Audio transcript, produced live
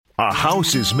A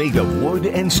house is made of wood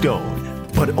and stone,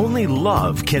 but only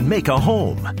love can make a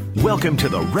home. Welcome to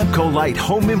the Repco Light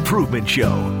Home Improvement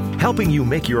Show, helping you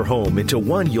make your home into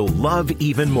one you'll love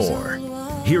even more.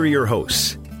 Here are your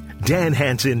hosts, Dan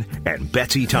Hansen and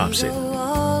Betsy Thompson.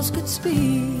 Walls could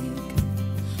speak,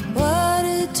 what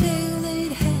a tale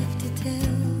they'd have to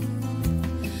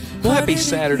tell. Well, happy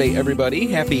Saturday, everybody.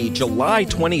 Happy July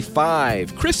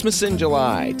 25. Christmas in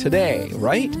July. Today,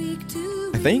 right?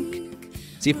 I think.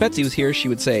 See, if Betsy was here, she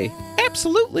would say,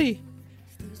 absolutely.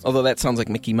 Although that sounds like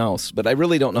Mickey Mouse, but I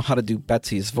really don't know how to do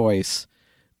Betsy's voice.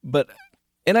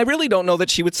 And I really don't know that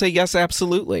she would say yes,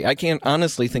 absolutely. I can't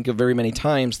honestly think of very many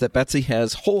times that Betsy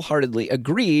has wholeheartedly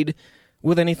agreed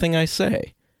with anything I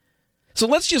say. So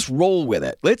let's just roll with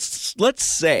it. Let's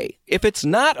say, if it's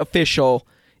not official,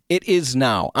 it is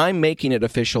now. I'm making it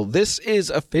official. This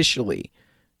is officially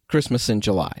Christmas in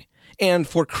July. And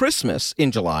for Christmas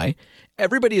in July,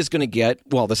 everybody is going to get,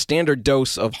 well, the standard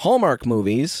dose of Hallmark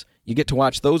movies. You get to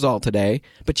watch those all today,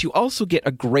 but you also get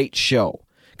a great show.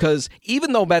 Because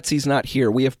even though Betsy's not here,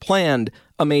 we have planned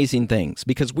amazing things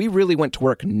because we really went to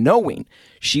work knowing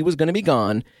she was going to be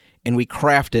gone, and we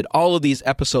crafted all of these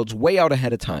episodes way out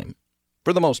ahead of time,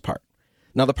 for the most part.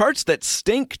 Now, the parts that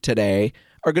stink today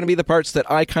are going to be the parts that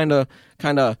I kind of,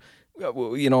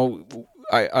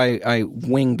 I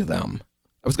winged them.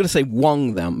 I was going to say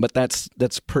wung them, but that's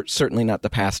certainly not the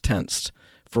past tense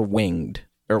for winged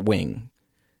or wing.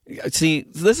 See,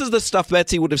 this is the stuff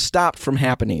Betsy would have stopped from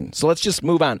happening. So let's just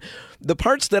move on. The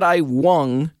parts that I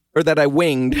wung or that I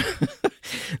winged,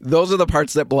 those are the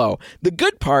parts that blow. The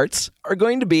good parts are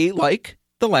going to be like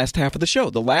the last half of the show.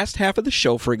 The last half of the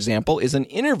show, for example, is an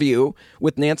interview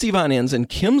with Nancy Von Inns and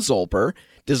Kim Zolper,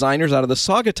 designers out of the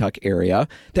Saugatuck area,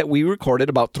 that we recorded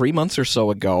about 3 months or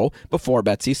so ago before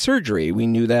Betsy's surgery. We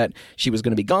knew that she was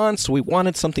going to be gone, so we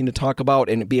wanted something to talk about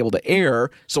and be able to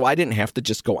air so I didn't have to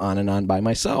just go on and on by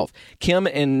myself. Kim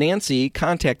and Nancy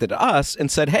contacted us and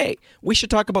said, hey, we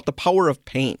should talk about the power of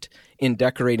paint in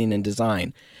decorating and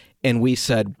design. And we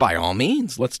said, by all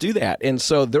means, let's do that. And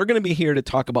so they're going to be here to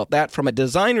talk about that from a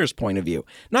designer's point of view,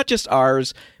 not just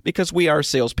ours, because we are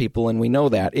salespeople and we know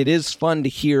that. It is fun to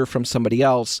hear from somebody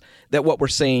else that what we're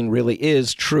saying really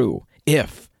is true,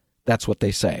 if that's what they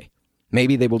say.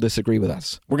 Maybe they will disagree with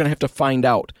us. We're going to have to find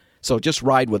out. So just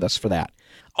ride with us for that.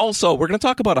 Also, we're going to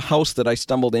talk about a house that I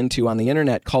stumbled into on the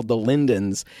internet called The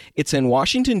Lindens. It's in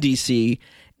Washington, D.C.,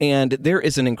 and there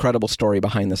is an incredible story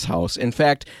behind this house. In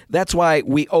fact, that's why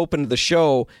we opened the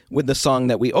show with the song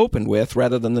that we opened with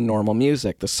rather than the normal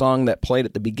music. The song that played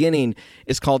at the beginning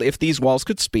is called If These Walls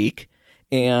Could Speak,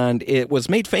 and it was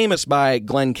made famous by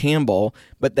Glenn Campbell,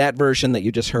 but that version that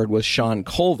you just heard was Shawn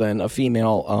Colvin, a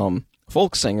female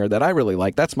folk singer that I really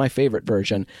like. That's my favorite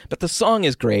version. But the song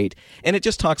is great, and it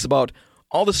just talks about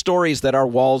all the stories that our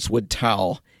walls would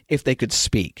tell if they could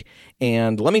speak.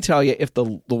 And let me tell you, if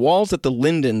the walls at the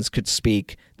Lindens could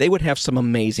speak, they would have some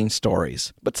amazing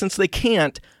stories. But since they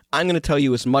can't, I'm going to tell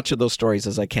you as much of those stories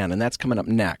as I can, and that's coming up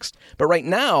next. But right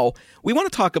now, we want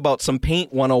to talk about some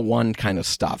Paint 101 kind of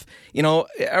stuff. You know,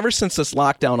 ever since this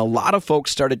lockdown, a lot of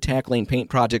folks started tackling paint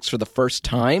projects for the first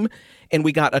time, and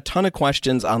we got a ton of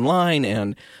questions online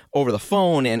and over the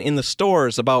phone and in the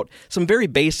stores about some very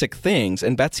basic things.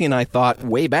 And Betsy and I thought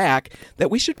way back that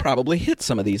we should probably hit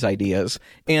some of these ideas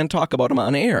and talk about them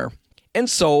on air. And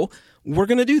so we're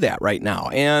going to do that right now.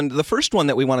 And the first one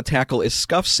that we want to tackle is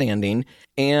scuff sanding.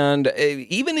 And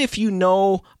even if you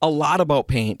know a lot about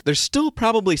paint, there's still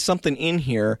probably something in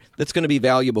here that's going to be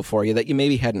valuable for you that you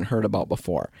maybe hadn't heard about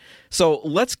before. So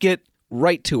let's get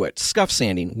right to it. Scuff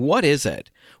sanding. What is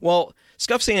it? Well,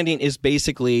 scuff sanding is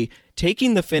basically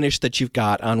taking the finish that you've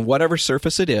got on whatever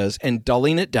surface it is and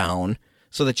dulling it down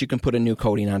so that you can put a new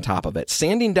coating on top of it.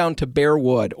 Sanding down to bare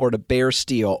wood or to bare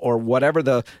steel or whatever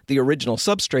the original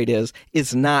substrate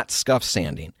is not scuff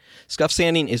sanding. Scuff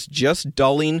sanding is just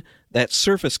dulling that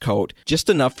surface coat just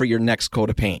enough for your next coat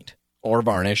of paint or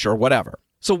varnish or whatever.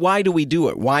 So why do we do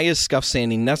it? Why is scuff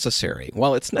sanding necessary?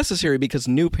 Well, it's necessary because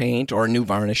new paint or new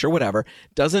varnish or whatever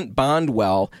doesn't bond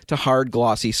well to hard,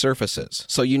 glossy surfaces.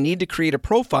 So you need to create a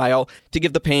profile to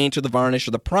give the paint or the varnish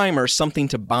or the primer something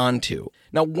to bond to.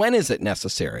 Now, when is it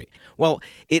necessary? Well,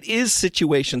 it is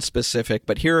situation specific,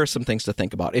 but here are some things to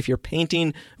think about. If you're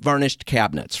painting varnished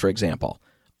cabinets, for example,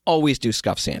 always do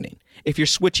scuff sanding. If you're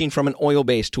switching from an oil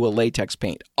base to a latex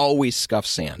paint, always scuff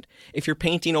sand. If you're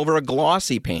painting over a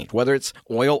glossy paint, whether it's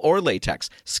oil or latex,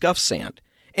 scuff sand.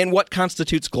 And what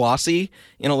constitutes glossy?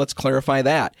 Let's clarify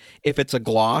that. If it's a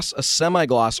gloss, a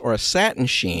semi-gloss, or a satin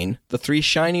sheen, the three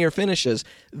shinier finishes,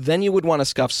 then you would want to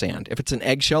scuff sand. If it's an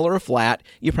eggshell or a flat,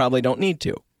 you probably don't need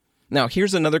to. Now,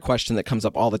 here's another question that comes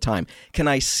up all the time. Can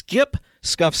I skip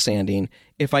scuff sanding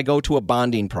if I go to a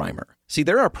bonding primer? See,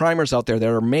 there are primers out there that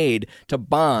are made to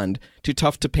bond to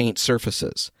tough-to-paint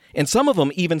surfaces. And some of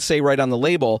them even say right on the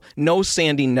label, no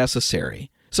sanding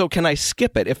necessary. So can I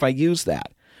skip it if I use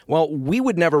that? Well, we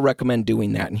would never recommend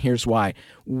doing that, and here's why.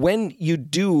 When you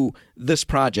do this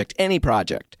project, any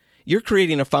project, you're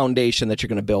creating a foundation that you're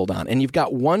going to build on, and you've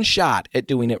got one shot at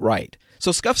doing it right.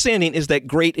 So scuff sanding is that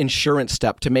great insurance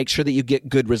step to make sure that you get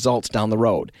good results down the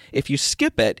road. If you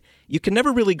skip it, you can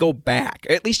never really go back.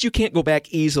 At least you can't go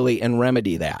back easily and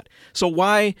remedy that. So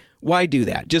why do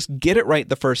that? Just get it right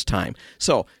the first time.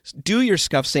 So do your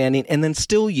scuff sanding and then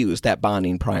still use that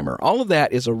bonding primer. All of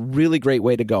that is a really great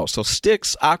way to go. So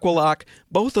Stix, Aqualock,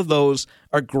 both of those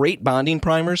are great bonding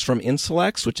primers from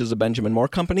Insulex, which is a Benjamin Moore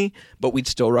company, but we'd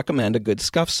still recommend a good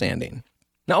scuff sanding.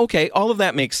 Now, okay, all of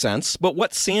that makes sense, but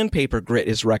what sandpaper grit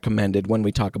is recommended when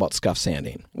we talk about scuff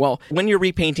sanding? Well, when you're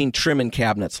repainting trim and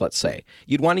cabinets, let's say,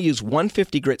 you'd want to use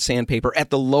 150 grit sandpaper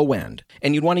at the low end,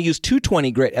 and you'd want to use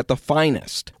 220 grit at the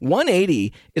finest.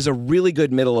 180 is a really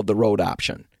good middle-of-the-road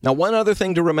option. Now, one other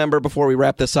thing to remember before we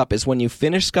wrap this up is when you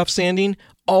finish scuff sanding,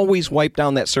 always wipe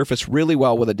down that surface really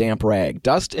well with a damp rag.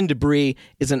 Dust and debris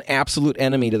is an absolute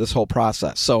enemy to this whole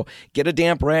process. So get a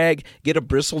damp rag, get a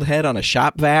bristled head on a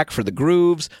shop vac for the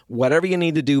grooves, whatever you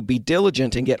need to do, be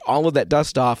diligent and get all of that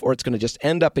dust off, or it's going to just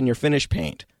end up in your finished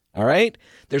paint. All right?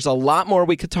 There's a lot more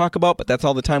we could talk about, but that's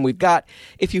all the time we've got.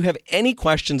 If you have any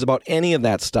questions about any of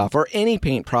that stuff or any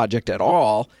paint project at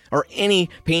all, or any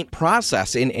paint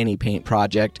process in any paint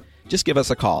project, just give us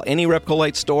a call. Any Repco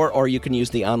Light store, or you can use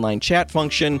the online chat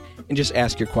function and just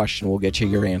ask your question. We'll get you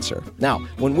your answer. Now,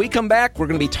 when we come back, we're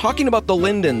going to be talking about the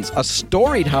Lindens, a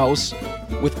storied house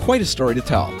with quite a story to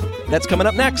tell. That's coming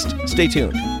up next. Stay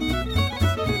tuned.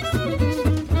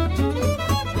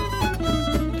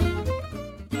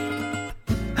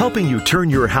 Helping you turn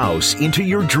your house into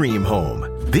your dream home.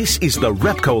 This is the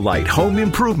Repco Light Home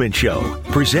Improvement Show,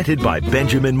 presented by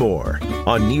Benjamin Moore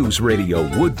on News Radio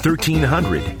Wood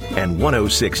 1300 and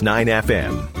 106.9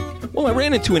 FM. Well, I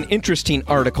ran into an interesting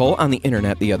article on the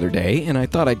internet the other day, and I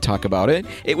thought I'd talk about it.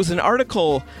 It was an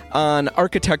article on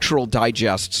Architectural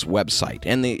Digest's website,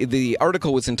 and the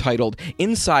article was entitled,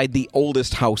 Inside the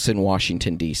Oldest House in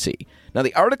Washington, D.C. Now,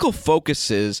 the article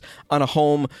focuses on a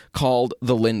home called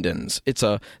the Lindens. It's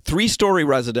a 3-story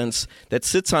residence that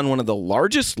sits on one of the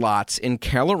largest lots in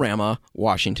Kalorama,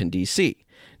 Washington, D.C.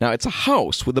 Now, it's a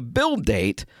house with a build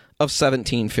date of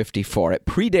 1754. It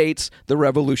predates the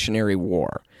Revolutionary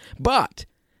War. But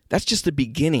that's just the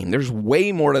beginning. There's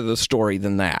way more to the story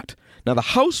than that. Now, the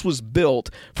house was built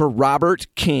for Robert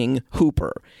King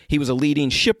Hooper. He was a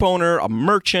leading ship owner, a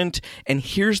merchant, and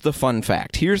here's the fun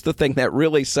fact. Here's the thing that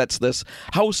really sets this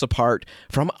house apart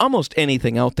from almost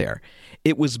anything out there.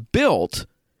 It was built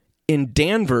in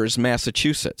Danvers,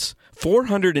 Massachusetts,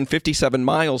 457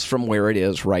 miles from where it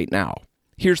is right now.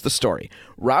 Here's the story.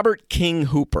 Robert King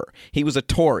Hooper, he was a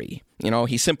Tory.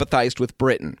 He sympathized with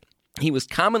Britain. He was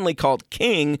commonly called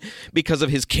king because of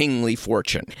his kingly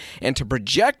fortune. And to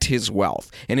project his wealth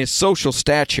and his social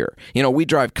stature, we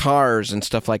drive cars and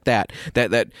stuff like that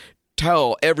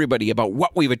tell everybody about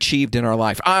what we've achieved in our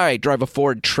life. I drive a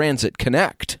Ford Transit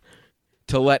Connect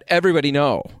to let everybody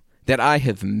know that I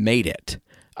have made it.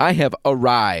 I have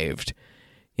arrived.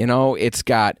 It's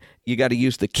got, you got to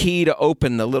use the key to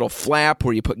open the little flap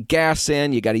where you put gas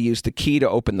in. You got to use the key to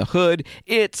open the hood.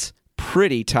 It's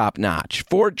pretty top-notch.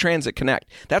 Ford Transit Connect.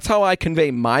 That's how I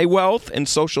convey my wealth and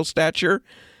social stature.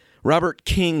 Robert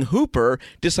King Hooper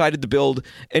decided to build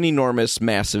an enormous,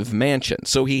 massive mansion.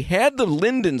 So he had the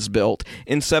Lindens built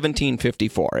in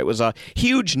 1754. It was a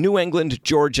huge New England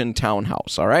Georgian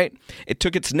townhouse, all right? It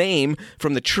took its name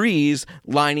from the trees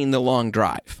lining the long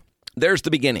drive. There's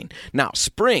the beginning. Now,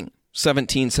 spring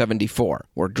 1774.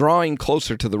 We're drawing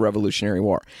closer to the Revolutionary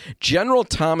War. General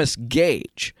Thomas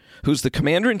Gage, who's the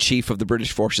commander-in-chief of the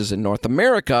British forces in North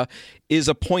America, is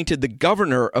appointed the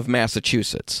governor of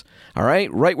Massachusetts. All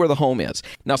right where the home is.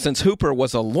 Now, since Hooper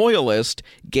was a loyalist,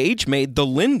 Gage made the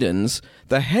Lindens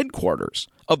the headquarters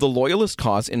of the Loyalist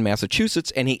cause in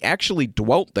Massachusetts, and he actually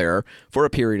dwelt there for a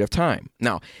period of time.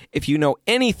 Now, if you know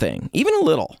anything, even a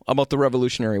little, about the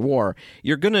Revolutionary War,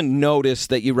 you're going to notice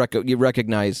that you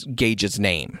recognize Gage's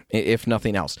name, if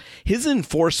nothing else. His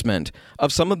enforcement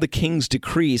of some of the king's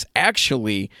decrees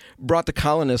actually brought the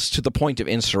colonists to the point of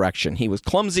insurrection. He was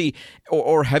clumsy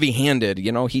or heavy-handed.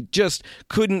 He just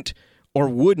couldn't or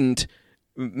wouldn't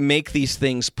make these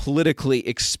things politically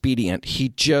expedient. He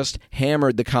just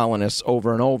hammered the colonists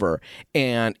over and over,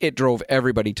 and it drove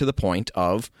everybody to the point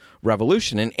of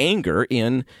revolution and anger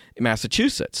in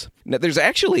Massachusetts. Now, there's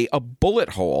actually a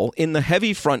bullet hole in the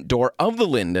heavy front door of the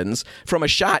Lindens from a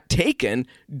shot taken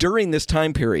during this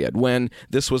time period when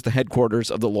this was the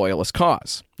headquarters of the Loyalist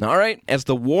cause. All right, as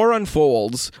the war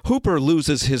unfolds, Hooper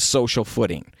loses his social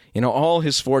footing. All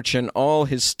his fortune, all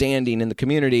his standing in the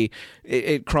community,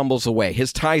 it crumbles away.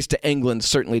 His ties to England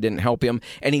certainly didn't help him,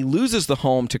 and he loses the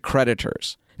home to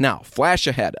creditors. Now, flash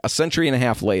ahead, a century and a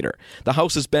half later, the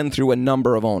house has been through a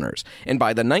number of owners, and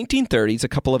by the 1930s, a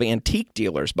couple of antique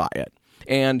dealers buy it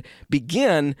and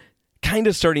begin kind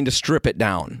of starting to strip it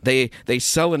down. They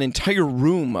sell an entire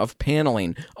room of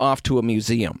paneling off to a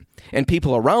museum. And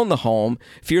people around the home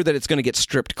fear that it's going to get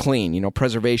stripped clean.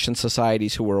 Preservation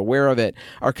societies who are aware of it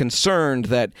are concerned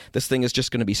that this thing is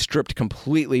just going to be stripped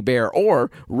completely bare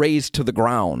or razed to the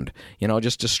ground,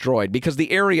 just destroyed, because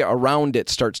the area around it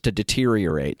starts to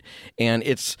deteriorate. And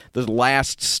it's the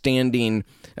last standing,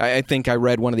 I think I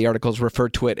read one of the articles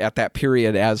referred to it at that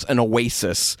period as an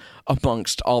oasis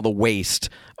amongst all the waste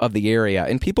of the area.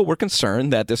 And people were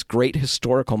concerned that this great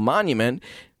historical monument,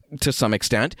 to some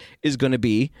extent, is going to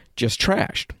be just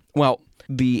trashed. Well,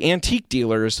 the antique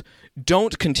dealers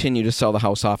don't continue to sell the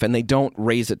house off, and they don't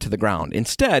raze it to the ground.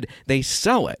 Instead, they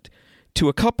sell it to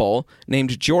a couple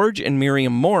named George and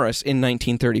Miriam Morris in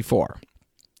 1934.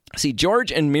 See,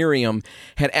 George and Miriam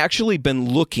had actually been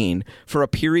looking for a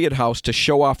period house to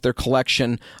show off their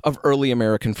collection of early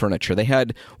American furniture. They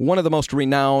had one of the most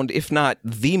renowned, if not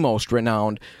the most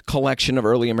renowned, collection of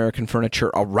early American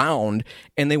furniture around,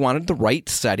 and they wanted the right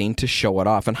setting to show it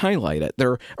off and highlight it.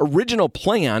 Their original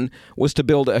plan was to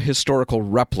build a historical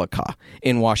replica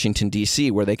in Washington,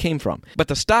 D.C., where they came from. But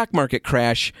the stock market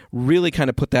crash really kind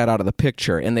of put that out of the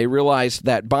picture, and they realized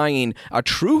that buying a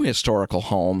true historical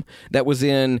home that was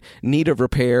in need of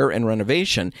repair and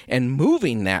renovation and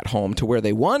moving that home to where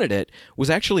they wanted it was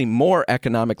actually more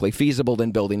economically feasible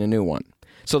than building a new one.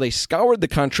 So they scoured the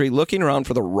country looking around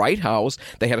for the right house.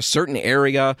 They had a certain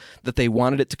area that they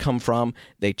wanted it to come from.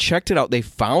 They checked it out. They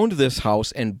found this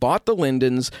house and bought the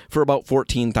Lindens for about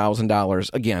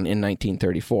 $14,000, again, in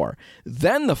 1934.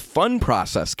 Then the fun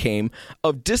process came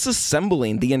of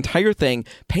disassembling the entire thing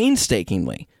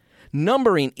painstakingly,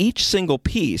 numbering each single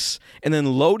piece, and then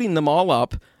loading them all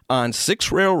up on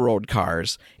 6 railroad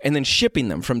cars and then shipping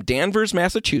them from Danvers,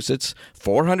 Massachusetts,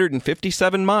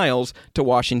 457 miles to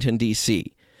Washington,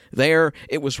 D.C. There,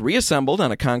 it was reassembled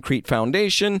on a concrete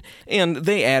foundation, and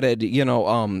they added,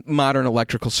 modern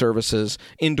electrical services,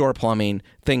 indoor plumbing,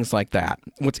 things like that.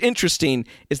 What's interesting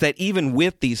is that even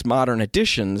with these modern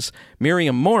additions,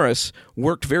 Miriam Morris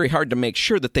worked very hard to make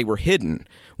sure that they were hidden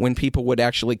when people would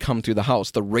actually come through the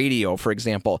house. The radio, for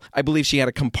example, I believe she had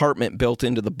a compartment built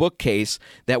into the bookcase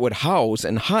that would house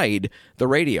and hide the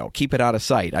radio, keep it out of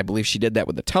sight. I believe she did that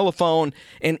with the telephone,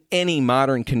 and any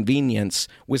modern convenience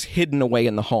was hidden away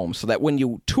in the home so that when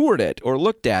you toured it or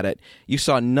looked at it, you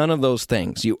saw none of those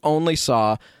things. You only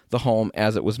saw the home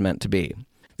as it was meant to be.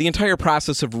 The entire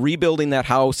process of rebuilding that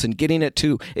house and getting it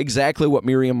to exactly what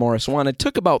Miriam Morris wanted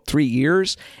took about 3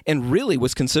 years and really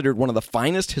was considered one of the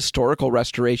finest historical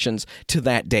restorations to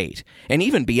that date. And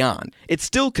even beyond, it's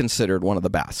still considered one of the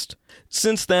best.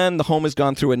 Since then, the home has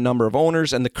gone through a number of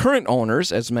owners, and the current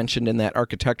owners, as mentioned in that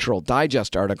Architectural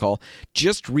Digest article,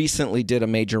 just recently did a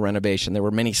major renovation. There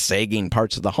were many sagging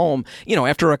parts of the home.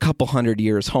 After a couple hundred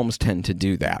years, homes tend to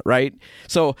do that, right?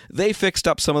 So they fixed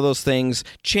up some of those things,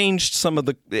 changed some of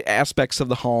the aspects of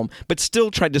the home, but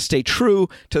still tried to stay true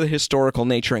to the historical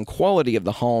nature and quality of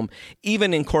the home,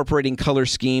 even incorporating color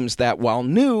schemes that, while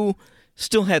new,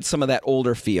 still had some of that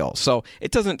older feel. So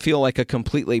it doesn't feel like a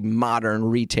completely modern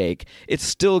retake. It's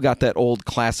still got that old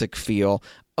classic feel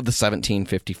of the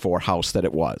 1754 house that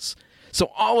it was. So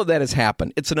all of that has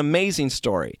happened. It's an amazing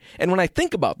story. And when I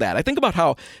think about that, I think about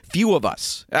how few of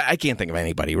us, I can't think of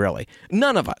anybody really,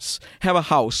 none of us have a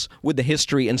house with the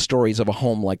history and stories of a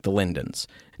home like the Lindens.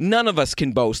 None of us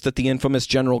can boast that the infamous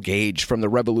General Gage from the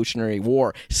Revolutionary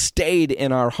War stayed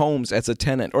in our homes as a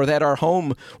tenant, or that our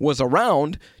home was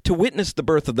around to witness the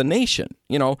birth of the nation.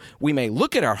 We may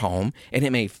look at our home and it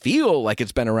may feel like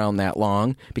it's been around that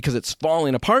long because it's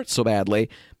falling apart so badly,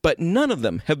 but none of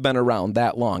them have been around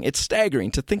that long. It's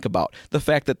staggering to think about the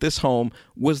fact that this home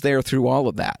was there through all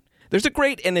of that. There's a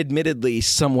great and admittedly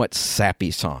somewhat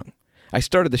sappy song. I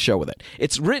started the show with it.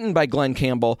 It's written by Glenn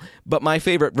Campbell, but my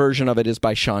favorite version of it is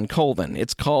by Sean Colvin.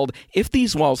 It's called If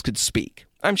These Walls Could Speak.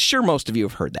 I'm sure most of you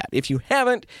have heard that. If you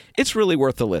haven't, it's really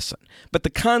worth a listen. But the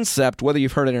concept, whether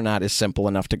you've heard it or not, is simple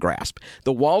enough to grasp.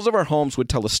 The walls of our homes would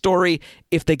tell a story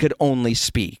if they could only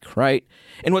speak, right?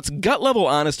 And what's gut-level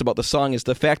honest about the song is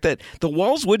the fact that the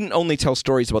walls wouldn't only tell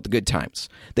stories about the good times.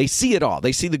 They see it all.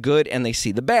 They see the good and they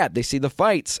see the bad. They see the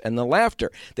fights and the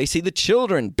laughter. They see the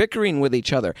children bickering with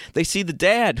each other. They see the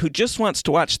dad who just wants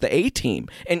to watch the A-Team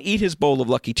and eat his bowl of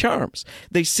Lucky Charms.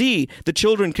 They see the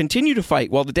children continue to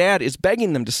fight while the dad is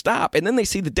begging them to stop. And then they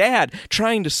see the dad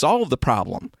trying to solve the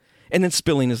problem and then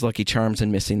spilling his Lucky Charms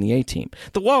and missing the A-Team.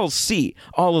 The walls see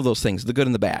all of those things, the good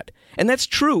and the bad. And that's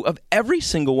true of every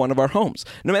single one of our homes.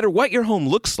 No matter what your home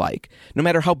looks like, no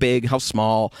matter how big, how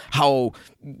small, how,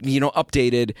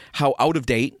 updated, how out of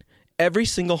date, every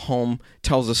single home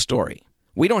tells a story.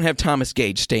 We don't have Thomas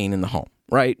Gage staying in the home,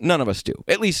 right? None of us do.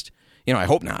 At least, I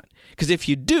hope not. Because if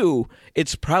you do,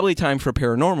 it's probably time for a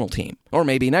paranormal team or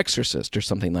maybe an exorcist or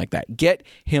something like that. Get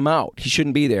him out. He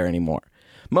shouldn't be there anymore.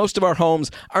 Most of our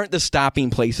homes aren't the stopping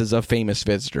places of famous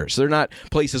visitors. They're not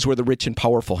places where the rich and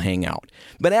powerful hang out.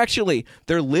 But actually,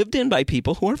 they're lived in by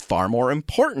people who are far more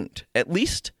important, at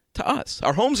least to us.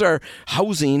 Our homes are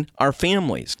housing our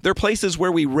families. They're places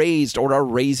where we raised or are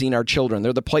raising our children.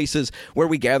 They're the places where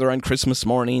we gather on Christmas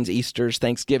mornings, Easters,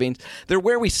 Thanksgivings. They're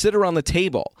where we sit around the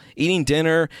table, eating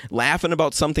dinner, laughing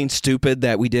about something stupid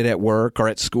that we did at work or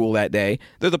at school that day.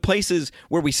 They're the places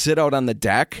where we sit out on the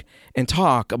deck and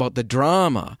talk about the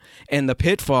drama and the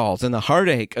pitfalls and the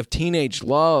heartache of teenage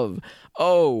love.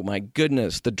 Oh my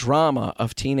goodness, the drama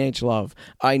of teenage love.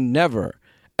 I never,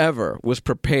 ever was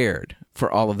prepared for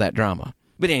all of that drama.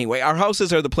 But anyway, our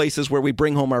houses are the places where we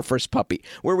bring home our first puppy,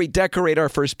 where we decorate our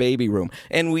first baby room,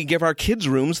 and we give our kids'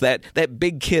 rooms that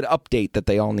big kid update that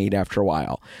they all need after a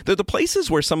while. They're the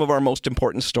places where some of our most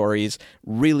important stories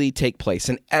really take place,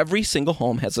 and every single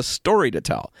home has a story to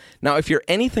tell. Now, if you're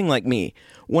anything like me,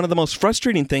 one of the most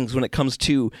frustrating things when it comes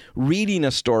to reading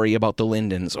a story about the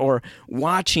Lindens or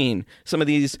watching some of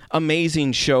these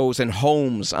amazing shows and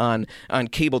homes on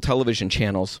cable television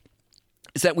channels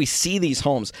is that we see these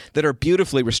homes that are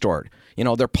beautifully restored.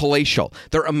 They're palatial,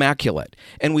 they're immaculate.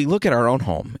 And we look at our own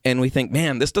home and we think,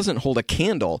 man, this doesn't hold a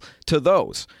candle to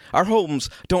those. Our homes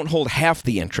don't hold half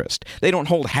the interest. They don't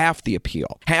hold half the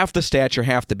appeal, half the stature,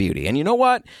 half the beauty. And you know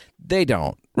what? They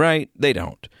don't, right? They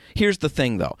don't. Here's the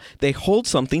thing, though. They hold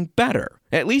something better,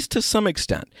 at least to some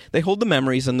extent. They hold the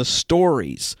memories and the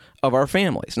stories of our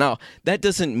families. Now, that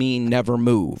doesn't mean never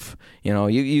move.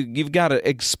 You've got to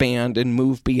expand and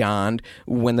move beyond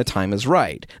when the time is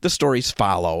right. The stories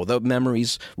follow. The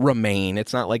memories remain.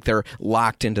 It's not like they're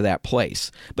locked into that place.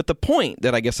 But the point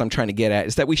that I guess I'm trying to get at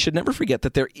is that we should never forget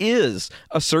that there is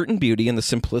a certain beauty in the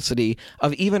simplicity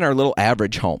of even our little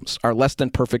average homes, our less than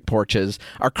perfect porches,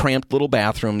 our cramped little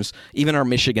bathrooms, even our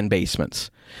Michigan basements.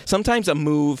 Sometimes a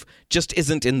move just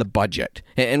isn't in the budget.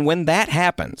 And when that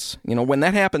happens,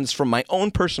 from my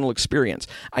own personal experience,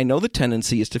 I know the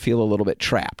tendency is to feel a little bit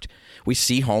trapped. We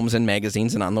see homes in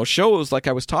magazines and on those shows like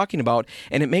I was talking about,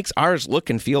 and it makes ours look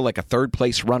and feel like a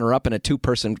third-place runner-up in a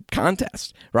two-person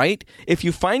contest, right? If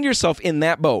you find yourself in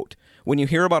that boat, when you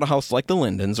hear about a house like the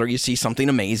Lindens or you see something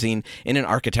amazing in an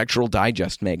Architectural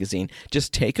Digest magazine,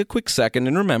 just take a quick second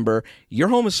and remember your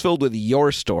home is filled with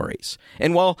your stories.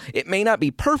 And while it may not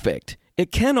be perfect,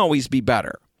 it can always be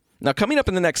better. Now, coming up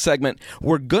in the next segment,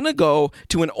 we're going to go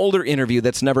to an older interview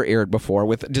that's never aired before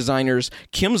with designers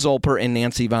Kim Zolper and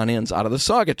Nancy Von Inns out of the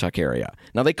Saugatuck area.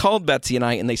 Now, they called Betsy and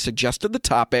I, and they suggested the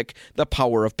topic, the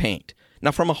power of paint. Now,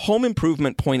 from a home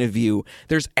improvement point of view,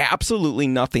 there's absolutely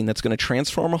nothing that's going to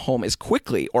transform a home as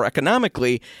quickly or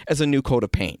economically as a new coat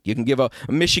of paint. You can give a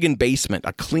Michigan basement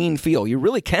a clean feel. You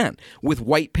really can with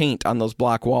white paint on those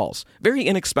block walls, very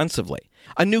inexpensively.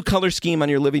 A new color scheme on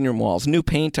your living room walls, new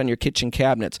paint on your kitchen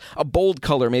cabinets, a bold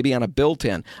color maybe on a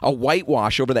built-in, a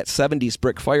whitewash over that 70s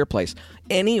brick fireplace.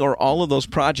 Any or all of those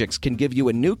projects can give you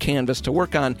a new canvas to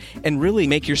work on and really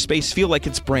make your space feel like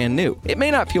it's brand new. It may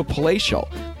not feel palatial,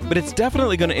 but it's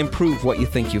definitely going to improve what you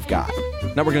think you've got.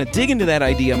 Now we're going to dig into that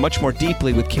idea much more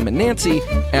deeply with Kim and Nancy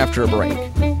after a break.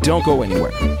 Don't go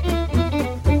anywhere.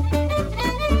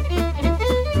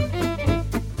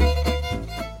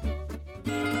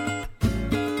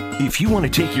 If you want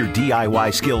to take your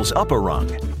DIY skills up a rung,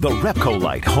 the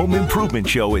Repcolite Home Improvement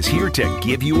Show is here to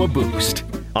give you a boost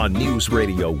on News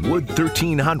Radio Wood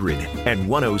 1300 and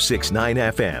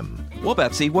 106.9 FM. Well,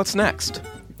 Betsy, what's next?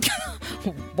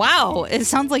 Wow, it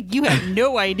sounds like you have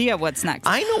no idea what's next.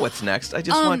 I know what's next. I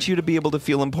just want you to be able to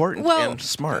feel important and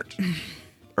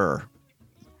smart-er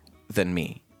than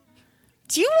me.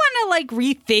 Do you want to,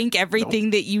 rethink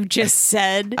everything that you just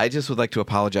said? I just would like to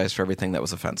apologize for everything that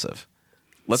was offensive.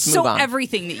 Let's so move on.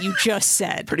 everything that you just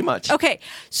said. Pretty much. Okay.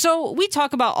 So we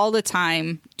talk about all the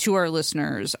time to our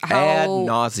listeners how Ad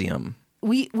nauseum.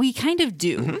 we kind of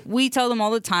do. Mm-hmm. We tell them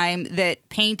all the time that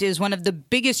paint is one of the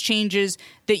biggest changes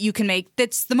that you can make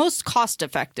that's the most cost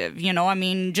effective. You know, I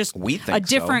mean, just We think a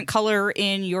different color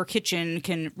in your kitchen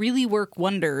can really work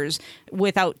wonders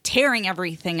without tearing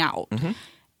everything out.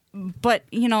 But,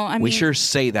 you know, I mean, We sure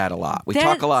say that a lot. We that-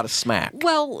 talk a lot of smack.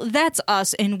 well, that's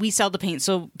us, and we sell the paint.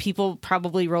 So people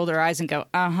probably roll their eyes and go,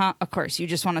 of course, you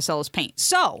just want to sell us paint.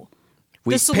 So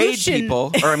We the paid solution-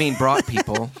 people, brought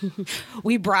people.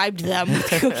 we bribed them with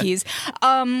cookies.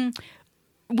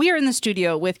 We are in the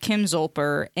studio with Kim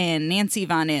Zolper and Nancy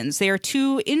Von Inns. They are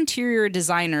two interior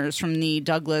designers from the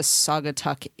Douglas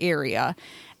Saugatuck area.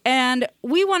 And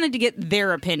we wanted to get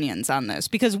their opinions on this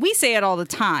because we say it all the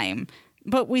time,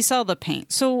 but we sell the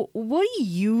paint. So what do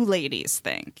you ladies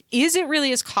think? Is it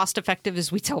really as cost effective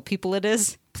as we tell people it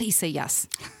is? Please say yes.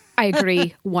 I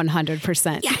agree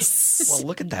 100%. Yes. Well,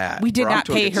 look at that. We did We're off not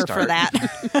to a pay good her start. for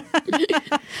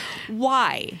that.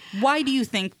 Why? Why do you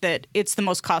think that it's the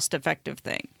most cost-effective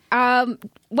thing?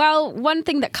 Well, one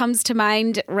thing that comes to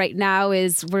mind right now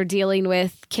is we're dealing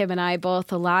with, Kim and I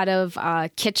both, a lot of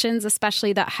kitchens,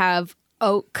 especially that have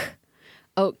oak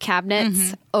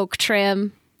cabinets, oak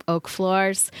trim, oak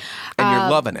floors. And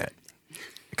you're loving it.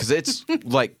 Because it's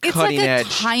like It's cutting like a edge.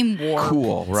 time warp.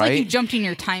 Cool, It's right? like you jumped in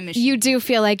your time machine. You do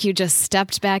feel like you just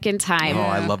stepped back in time. Oh,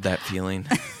 I love that feeling.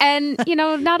 And, you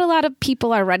know, not a lot of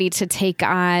people are ready to take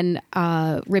on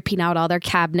ripping out all their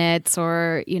cabinets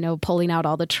or, you know, pulling out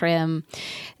all the trim.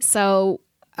 So,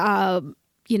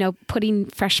 you know, putting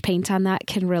fresh paint on that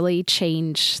can really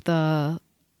change the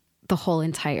whole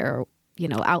entire, you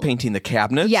know, out. Painting the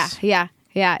cabinets.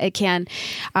 Yeah, it can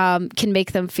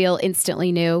make them feel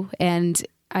instantly new, and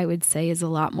I would say is a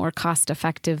lot more cost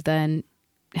effective than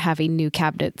having new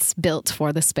cabinets built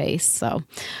for the space. So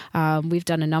we've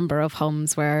done a number of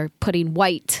homes where putting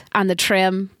white on the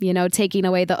trim, you know, taking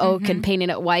away the oak and painting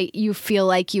it white, you feel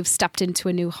like you've stepped into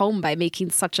a new home by making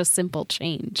such a simple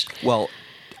change. Well,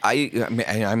 I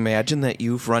imagine that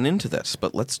you've run into this,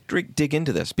 but let's dig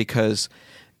into this because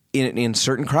in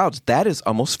certain crowds, that is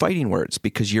almost fighting words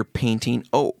because you're painting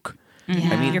oak.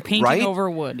 I mean, You're painting right?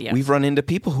 over wood, yes. We've run into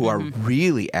people who are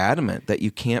really adamant that you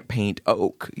can't paint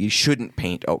oak. You shouldn't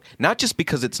paint oak. Not just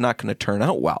because it's not going to turn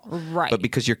out well, Right. but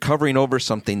because you're covering over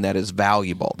something that is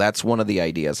valuable. That's one of the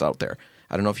ideas out there.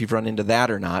 I don't know if you've run into that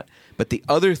or not. But the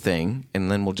other thing, and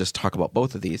then we'll just talk about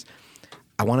both of these,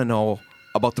 I want to know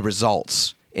about the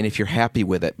results and if you're happy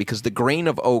with it, because the grain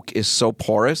of oak is so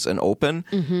porous and open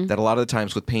that a lot of the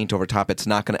times with paint over top, it's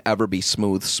not going to ever be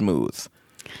smooth.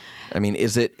 I mean,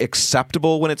 is it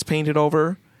acceptable when it's painted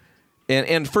over?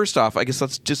 And first off, I guess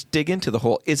let's just dig into the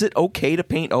whole, is it okay to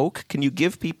paint oak? Can you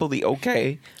give people the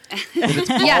okay? That it's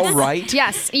all right?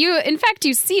 Yes. In fact,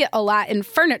 you see it a lot in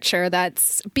furniture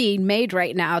that's being made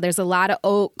right now. There's a lot of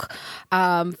oak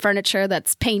furniture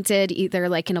that's painted either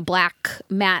like in a black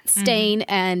matte stain.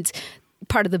 And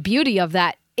part of the beauty of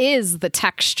that is the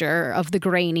texture of the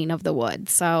graining of the wood.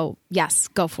 So yes,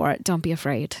 go for it. Don't be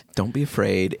afraid. Don't be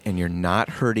afraid, and you're not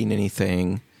hurting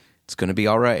anything. It's going to be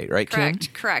all right, right, Kim?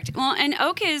 Correct. Well, and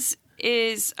oak is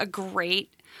a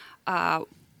great a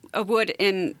wood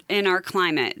in our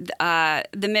climate.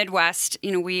 The Midwest,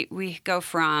 you know, we go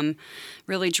from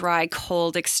really dry,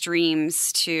 cold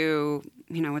extremes to,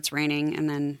 you know, it's raining and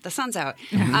then the sun's out.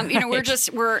 You know,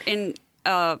 we're in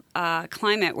a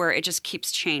climate where it just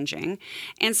keeps changing.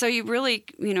 And so you really,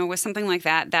 you know, with something like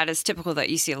that is typical that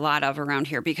you see a lot of around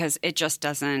here because it just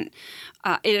doesn't,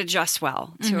 it adjusts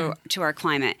well to our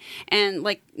climate. And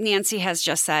like Nancy has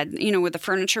just said, you know, with the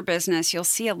furniture business, you'll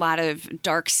see a lot of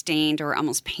dark stained or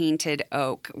almost painted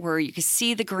oak where you can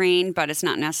see the grain, but it's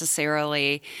not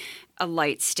necessarily a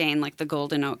light stain like the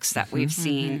golden oaks that we've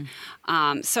seen.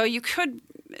 So you could,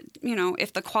 you know,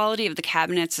 if the quality of the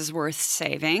cabinets is worth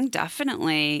saving,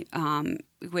 definitely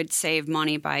would save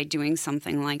money by doing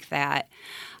something like that.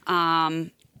 Let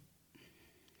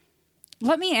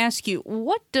me ask you,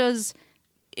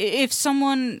 if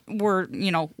someone were,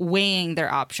 you know, weighing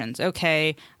their options,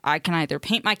 okay, I can either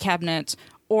paint my cabinets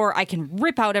or I can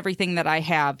rip out everything that I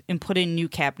have and put in new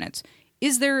cabinets.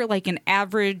 Is there like an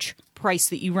average price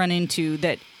that you run into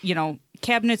that, you know,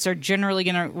 cabinets are generally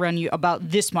going to run you about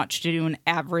this much to do an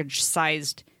average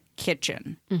sized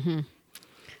kitchen?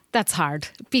 That's hard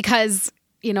because,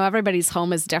 you know, everybody's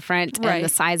home is different Right. and the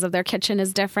size of their kitchen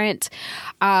is different.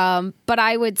 But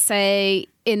I would say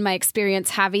in my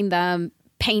experience, having them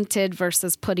painted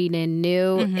versus putting in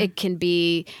new, it can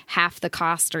be half the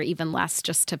cost or even less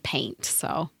just to paint.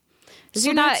 So So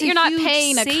you're not that's a you're not huge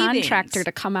paying a savings. contractor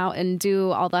to come out and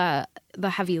do all the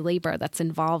the heavy labor that's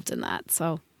involved in that.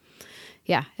 So,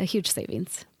 yeah, a huge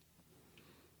savings.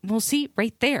 We'll see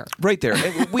right there. Right there.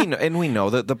 And we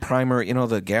know that the primer,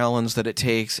 the gallons that it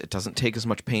takes, it doesn't take as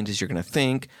much paint as you're going to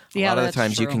think. A lot of the that's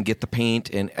times you true. can get the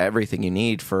paint and everything you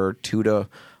need for $200 to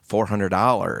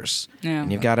 $400. Yeah.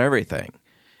 And you've got everything.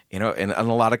 And a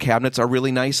lot of cabinets are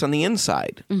really nice on the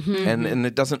inside. And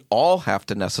it doesn't all have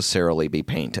to necessarily be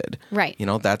painted. Right.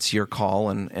 That's your call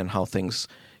and how things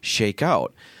shake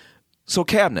out. So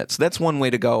cabinets, that's one way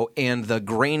to go. And the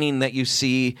graining that you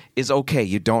see is okay.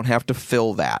 You don't have to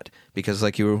fill that because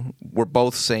like you were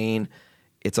both saying,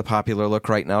 it's a popular look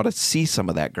right now to see some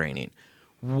of that graining.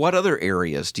 What other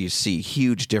areas do you see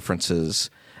huge differences?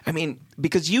 I mean,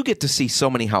 because you get to see so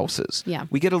many houses. Yeah.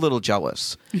 We get a little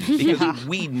jealous because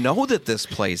we know that this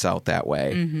plays out that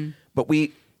way, but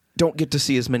we don't get to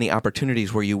see as many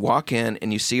opportunities where you walk in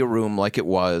and you see a room like it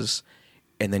was,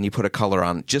 and then you put a color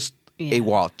on just a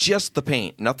wall, just the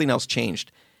paint, nothing else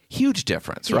changed. Huge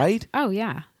difference, right? Oh,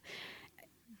 yeah.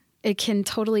 It can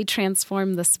totally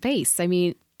transform the space. I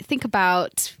mean, think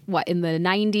about in the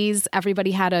 90s, everybody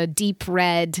had a deep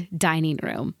red dining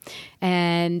room.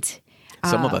 And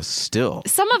some of us still.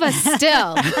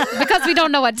 Because we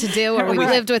don't know what to do or we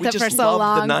lived with it for so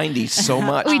long. We just love the 90s so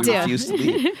much. We do. Refuse to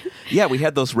leave. Yeah, we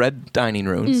had those red dining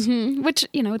rooms. Which,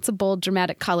 it's a bold,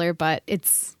 dramatic color, but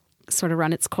it's sort of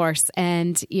run its course.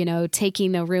 And,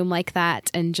 taking a room like that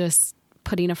and just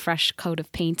putting a fresh coat of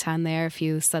paint on there, if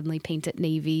you suddenly paint it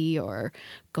navy or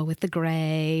go with the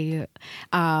gray,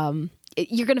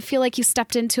 you're going to feel like you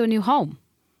stepped into a new home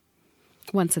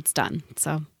once it's done.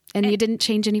 So, and you didn't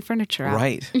change any furniture out.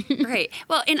 Right. Right.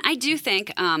 Well, and I do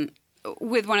think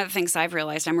with one of the things I've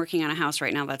realized, I'm working on a house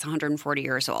right now that's 140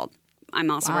 years old. I'm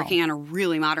also working on a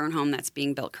really modern home that's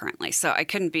being built currently. So I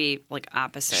couldn't be like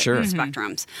opposite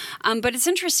spectrums. But it's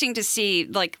interesting to see,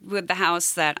 like with the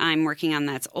house that I'm working on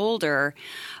that's older,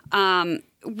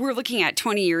 we're looking at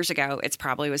 20 years ago, it's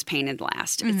probably was painted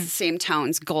last. It's the same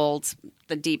tones, golds,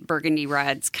 the deep burgundy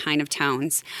reds kind of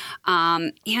tones.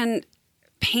 And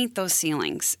paint those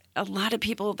ceilings. A lot of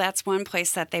people, that's one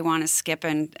place that they want to skip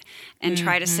and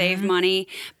try to save money.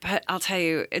 But I'll tell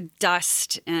you,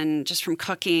 dust and just from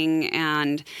cooking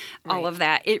and all of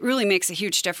that, it really makes a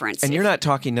huge difference. And you're not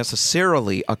talking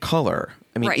necessarily a color.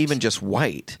 I mean, even just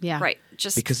white. Yeah. Right.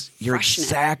 Just because you're freshen it.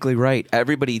 exactly right.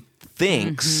 Everybody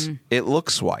thinks it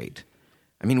looks white.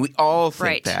 I mean, we all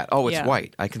think that. Oh, it's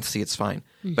white. I can see it's fine.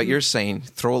 But you're saying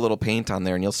throw a little paint on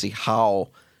there and you'll see how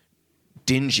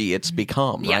dingy it's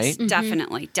become, right? Yes,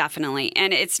 definitely.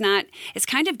 And it's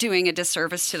kind of doing a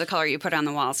disservice to the color you put on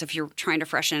the walls if you're trying to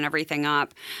freshen everything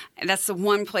up. And that's the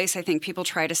one place I think people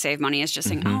try to save money is just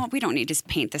saying, oh, we don't need to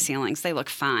paint the ceilings. They look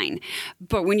fine.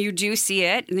 But when you do see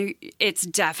it, it's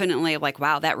definitely like,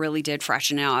 wow, that really did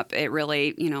freshen up. It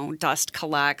really, dust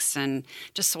collects and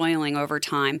just soiling over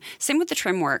time. Same with the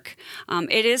trim work.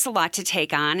 It is a lot to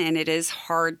take on, and it is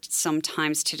hard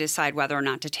sometimes to decide whether or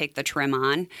not to take the trim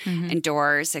on indoors,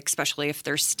 especially if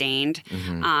they're stained.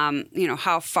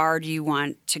 How far do you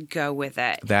want to go with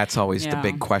it? That's always the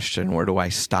big question. Where do I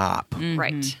stop?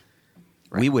 Right.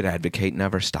 We would advocate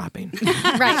never stopping.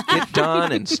 Right. Get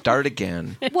done and start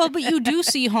again. Well, but you do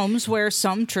see homes where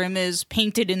some trim is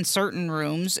painted in certain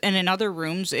rooms, and in other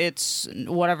rooms it's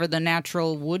whatever the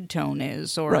natural wood tone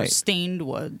is or stained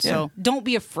wood. So don't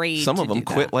be afraid. Some of them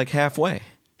quit like halfway.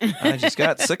 I just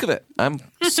got sick of it.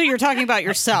 So you're talking about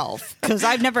yourself, because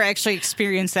I've never actually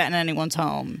experienced that in anyone's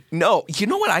home. No, you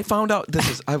know what I found out?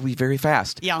 I'll be very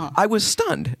fast. Yeah. I was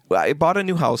stunned. I bought a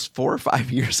new house 4 or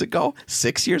 5 years ago,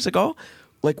 6 years ago,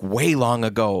 like way long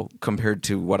ago compared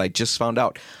to what I just found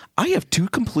out. I have 2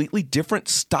 completely different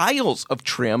styles of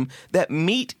trim that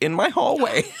meet in my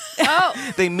hallway.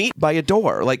 Oh. They meet by a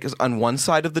door. Like on one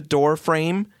side of the door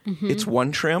frame, it's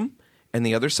one trim. And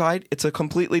the other side, it's a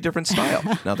completely different style.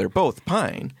 Now, they're both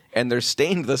pine, and they're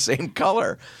stained the same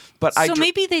color. But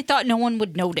maybe they thought no one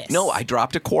would notice. No, I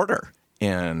dropped a quarter,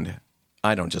 and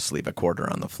I don't just leave a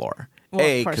quarter on the floor.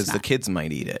 Well, because the kids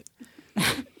might eat it.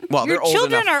 Well, Your they're old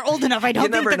children enough. are old enough. I don't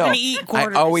think they're going to eat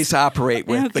quarters. I always operate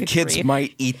with the Good kids grief.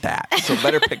 might eat that, so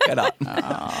better pick it up.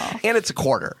 And it's a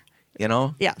quarter.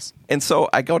 Yes. And so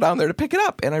I go down there to pick it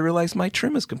up, and I realize my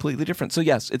trim is completely different. So,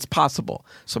 yes, it's possible.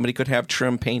 Somebody could have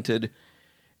trim painted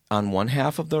on one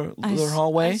half of their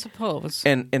hallway. I suppose.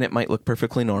 And it might look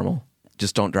perfectly normal.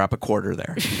 Just don't drop a quarter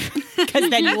there. Because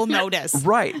then you will notice.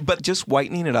 Right. But just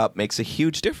whitening it up makes a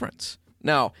huge difference.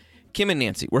 Now, Kim and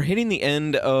Nancy, we're hitting the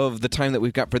end of the time that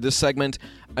we've got for this segment.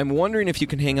 I'm wondering if you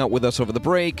can hang out with us over the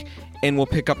break, and we'll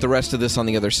pick up the rest of this on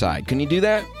the other side. Can you do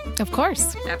that? Of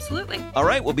course. Absolutely. All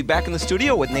right, we'll be back in the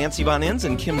studio with Nancy Von Inns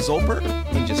and Kim Zolper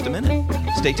in just a minute.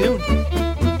 Stay tuned.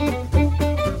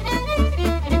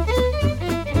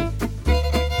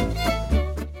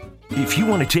 If you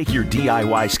want to take your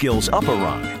DIY skills up a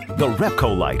rung, the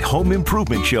Repcolite Home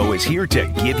Improvement Show is here to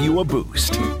give you a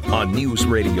boost on News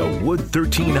Radio Wood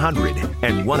 1300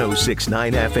 and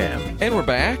 106.9 FM. And we're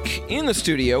back in the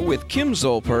studio with Kim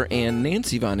Zolper and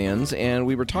Nancy Von Inns, and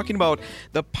we were talking about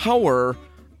the power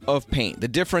of paint, the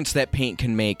difference that paint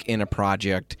can make in a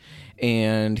project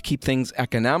and keep things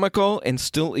economical and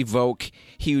still evoke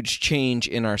huge change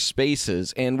in our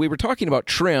spaces. And we were talking about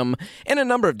trim and a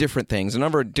number of different things, a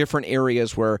number of different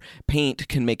areas where paint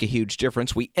can make a huge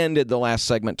difference. We ended the last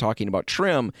segment talking about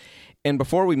trim. And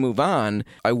before we move on,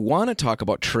 I want to talk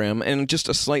about trim and just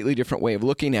a slightly different way of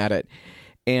looking at it.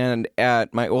 And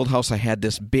at my old house, I had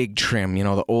this big trim,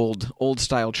 the old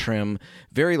style trim,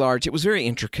 very large. It was very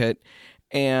intricate.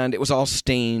 And it was all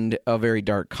stained a very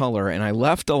dark color, and I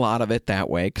left a lot of it that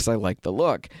way because I liked the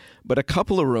look. But a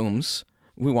couple of rooms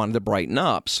we wanted to brighten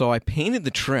up, so I painted the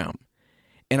trim,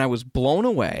 and I was blown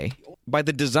away by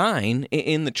the design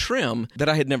in the trim that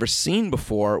I had never seen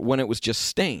before when it was just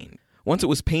stained. Once it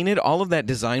was painted, all of that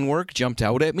design work jumped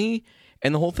out at me,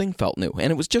 and the whole thing felt new,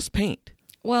 and it was just paint.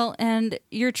 Well, and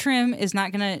your trim is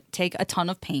not going to take a ton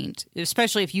of paint,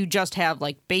 especially if you just have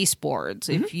like baseboards,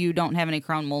 if you don't have any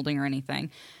crown molding or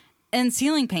anything. And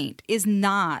ceiling paint is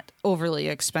not overly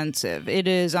expensive. It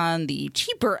is on the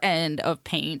cheaper end of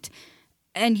paint,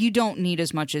 and you don't need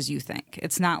as much as you think.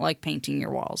 It's not like painting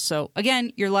your walls. So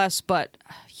again, you're less, but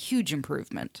huge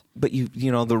improvement. But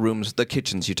you know, the rooms, the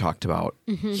kitchens you talked about,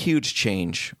 huge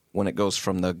change when it goes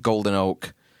from the golden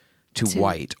oak to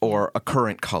white or a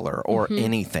current color or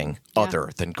anything other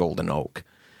than golden oak.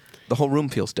 The whole room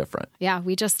feels different. Yeah,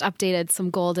 we just updated some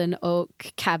golden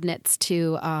oak cabinets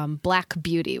to Black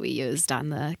Beauty we used on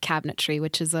the cabinetry,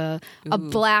 which is a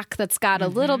black that's got a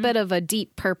little bit of a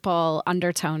deep purple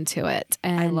undertone to it.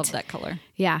 And I love that color.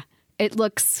 Yeah, it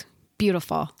looks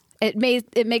beautiful. It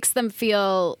makes them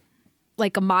feel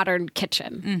like a modern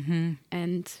kitchen.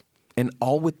 And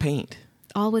all with paint.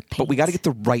 All with paint. But we got to get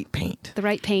the right paint. The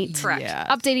right paint. Correct. Yeah.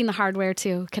 Updating the hardware,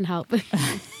 too, can help.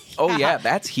 Oh, yeah,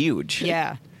 that's huge.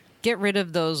 Yeah. Get rid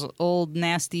of those old,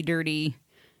 nasty, dirty,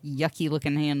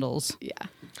 yucky-looking handles. Yeah.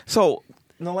 So,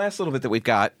 in the last little bit that we've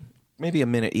got, maybe a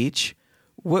minute each,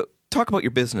 talk about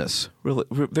your business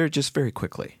very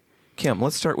quickly. Kim,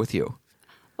 let's start with you.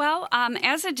 Well,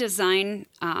 as a design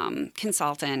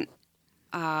consultant,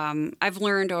 I've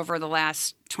learned over the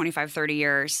last 25, 30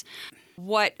 years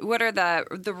what are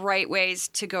the right ways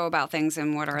to go about things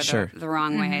and what are the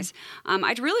wrong ways.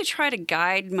 I'd really try to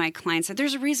guide my clients.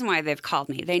 There's a reason why they've called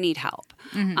me. They need help.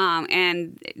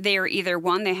 And they are either,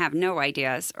 one, they have no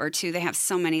ideas, or two, they have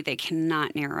so many they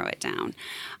cannot narrow it down.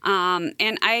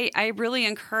 And I really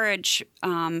encourage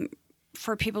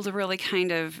for people to really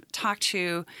kind of talk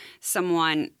to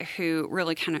someone who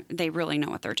really they really know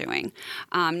what they're doing.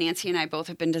 Nancy and I both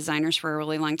have been designers for a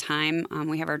really long time.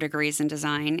 We have our degrees in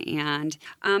design. And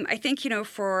I think,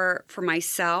 for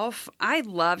myself, I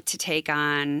love to take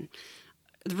on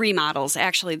remodels.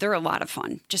 Actually, they're a lot of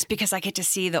fun just because I get to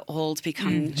see the old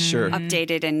become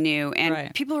updated and new.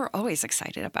 And people are always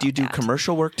excited about that. Do you do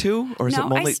commercial work too? Or is it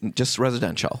mostly just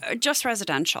residential? Just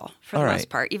residential for the most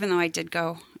part, even though I did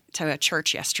go to a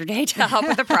church yesterday to help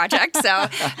with a project. So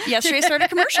yesterday started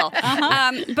commercial.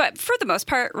 But for the most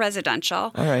part,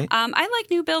 residential. All right. I like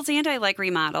new builds and I like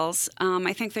remodels.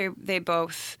 I think they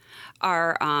both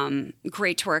are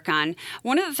great to work on.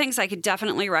 One of the things I could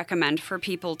definitely recommend for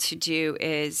people to do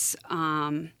is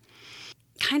kind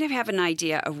of have an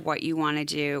idea of what you want to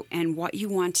do and what you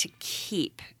want to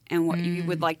keep and what you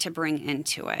would like to bring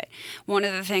into it. One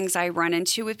of the things I run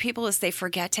into with people is they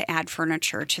forget to add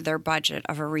furniture to their budget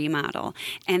of a remodel,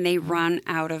 and they run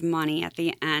out of money at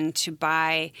the end to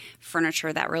buy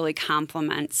furniture that really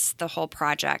complements the whole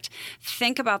project.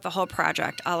 Think about the whole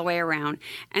project all the way around,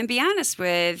 and be honest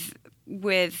with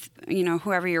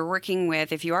whoever you're working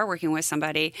with. If you are working with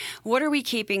somebody, what are we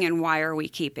keeping and why are we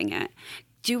keeping it?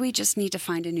 Do we just need to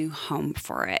find a new home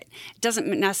for it? It doesn't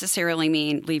necessarily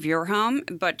mean leave your home,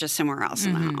 but just somewhere else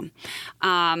in the home.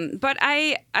 But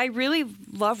I really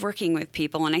love working with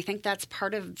people, and I think that's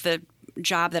part of the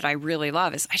job that I really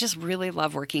love is I just really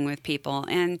love working with people,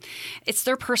 and it's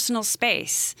their personal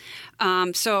space.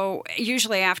 So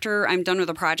usually after I'm done with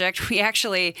a project,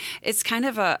 it's kind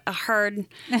of a hard,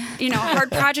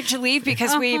 hard project to leave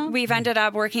because we've ended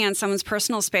up working on someone's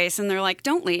personal space, and they're like,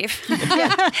 "Don't leave." We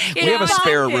have a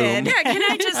spare room.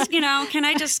 Yeah, can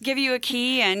I just give you a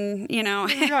key and you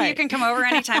can come over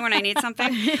anytime when I need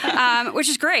something, which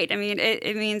is great. I mean,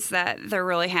 it means that they're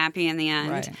really happy in the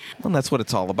end. Right. Well, that's what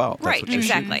it's all about. That's Right, what you're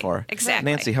exactly. shooting for.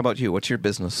 Exactly. Nancy, how about you? What's your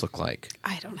business look like?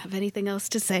 I don't have anything else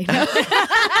to say. No.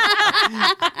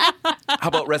 How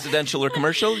about residential or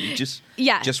commercial? You just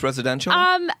residential?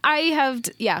 I have,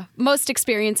 most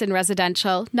experience in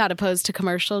residential, not opposed to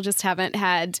commercial, just haven't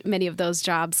had many of those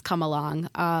jobs come along.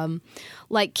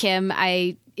 Like Kim,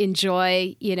 I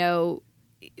enjoy,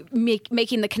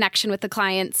 making the connection with the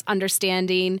clients,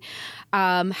 understanding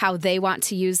how they want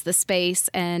to use the space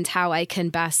and how I can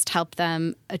best help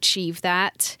them achieve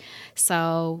that.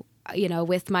 So,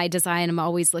 with my design, I'm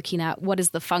always looking at what is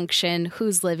the function,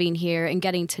 who's living here, and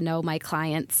getting to know my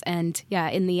clients. And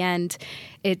in the end,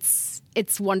 it's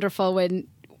wonderful when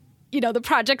the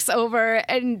project's over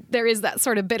and there is that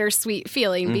sort of bittersweet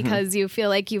feeling because you feel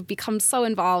like you've become so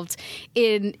involved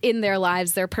in their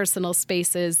lives, their personal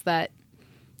spaces, that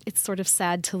it's sort of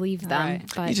sad to leave them. Right.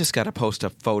 But You just got to post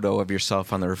a photo of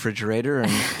yourself on the refrigerator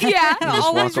and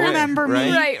Always walk away, remember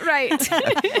me. right.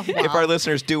 If our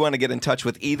listeners do want to get in touch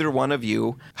with either one of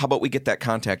you, how about we get that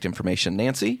contact information?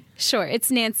 Nancy? Sure. It's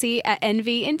Nancy at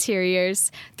Envy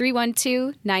Interiors,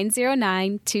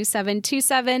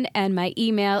 312-909-2727. And my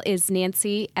email is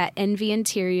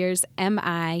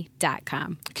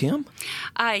nancy@envyinteriorsmi.com. Kim?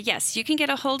 Yes, you can get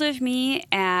a hold of me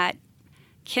at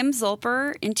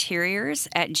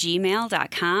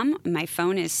kimzolperinteriors@gmail.com. My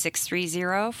phone is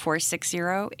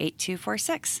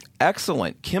 630-460-8246.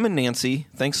 Excellent. Kim and Nancy,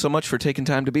 thanks so much for taking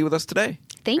time to be with us today.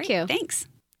 Thank you. Thanks.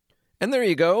 And there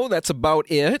you go. That's about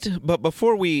it. But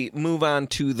before we move on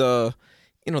to the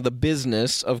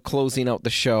business of closing out the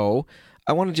show,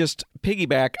 I want to just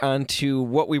piggyback onto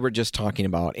what we were just talking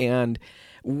about. And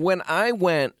when I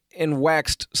went and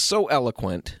waxed so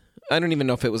eloquent, I don't even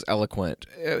know if it was eloquent.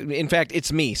 In fact,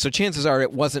 it's me. So chances are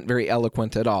it wasn't very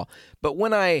eloquent at all. But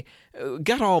when I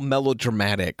got all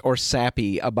melodramatic or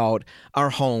sappy about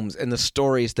our homes and the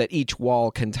stories that each wall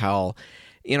can tell,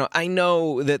 I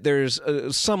know that there's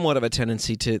somewhat of a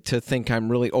tendency to think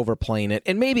I'm really overplaying it.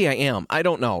 And maybe I am. I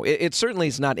don't know. It certainly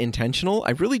is not intentional.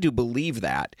 I really do believe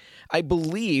that. I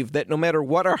believe that no matter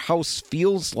what our house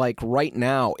feels like right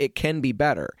now, it can be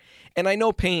better. And I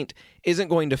know paint isn't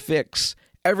going to fix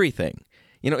everything.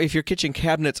 If your kitchen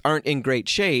cabinets aren't in great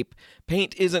shape,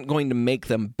 paint isn't going to make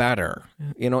them better.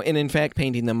 And in fact,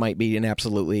 painting them might be an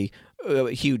absolutely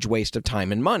huge waste of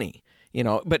time and money.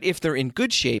 But if they're in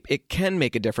good shape, it can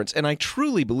make a difference. And I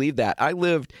truly believe that. I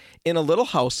lived in a little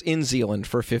house in Zeeland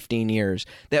for 15 years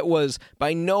that was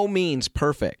by no means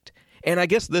perfect. And I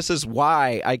guess this is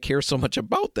why I care so much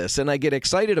about this and I get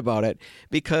excited about it,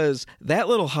 because that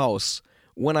little house,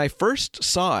 when I first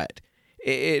saw it,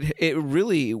 it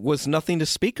really was nothing to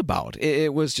speak about.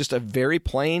 It was just a very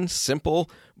plain,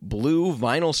 simple, blue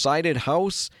vinyl-sided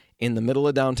house in the middle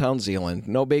of downtown Zeeland.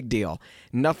 No big deal.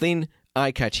 Nothing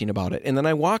eye-catching about it. And then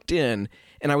I walked in,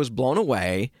 and I was blown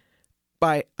away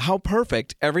by how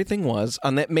perfect everything was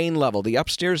on that main level. The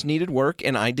upstairs needed work,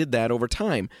 and I did that over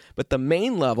time. But the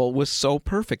main level was so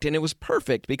perfect, and it was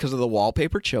perfect because of the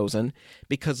wallpaper chosen,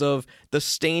 because of the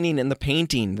staining and the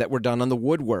painting that were done on the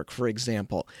woodwork, for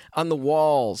example, on the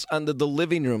walls, on the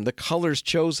living room, the colors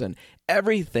chosen.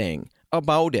 Everything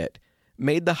about it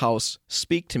made the house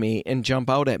speak to me and jump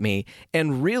out at me.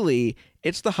 And really,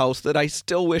 it's the house that I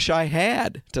still wish I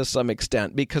had to some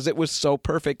extent because it was so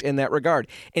perfect in that regard.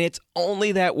 And it's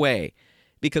only that way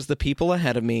because the people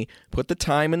ahead of me put the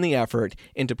time and the effort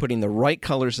into putting the right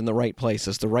colors in the right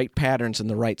places, the right patterns in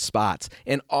the right spots.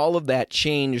 And all of that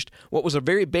changed what was a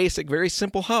very basic, very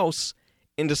simple house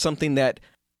into something that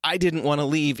I didn't want to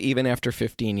leave even after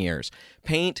 15 years.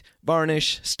 Paint,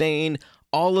 varnish, stain,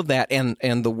 all of that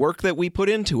and the work that we put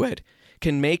into it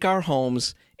can make our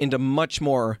homes into much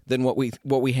more than what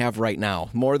we have right now,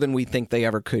 more than we think they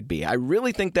ever could be. I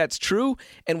really think that's true,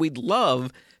 and we'd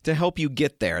love to help you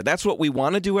get there. That's what we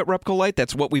want to do at Repco Light.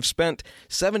 That's what we've spent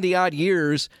 70-odd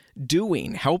years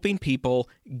doing, helping people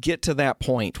get to that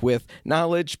point with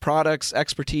knowledge, products,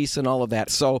 expertise, and all of that.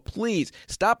 So please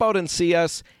stop out and see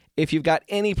us if you've got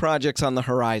any projects on the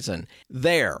horizon.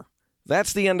 There,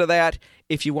 That's the end of that.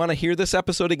 If you want to hear this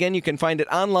episode again, you can find it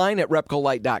online at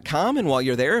repcolite.com. And while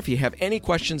you're there, if you have any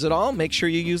questions at all, make sure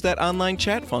you use that online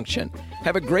chat function.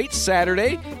 Have a great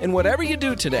Saturday, and whatever you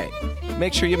do today,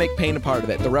 make sure you make paint a part of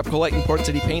it. The Repcolite and Port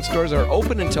City paint stores are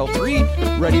open until 3,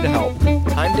 ready to help.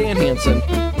 I'm Dan Hansen.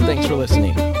 Thanks for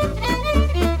listening.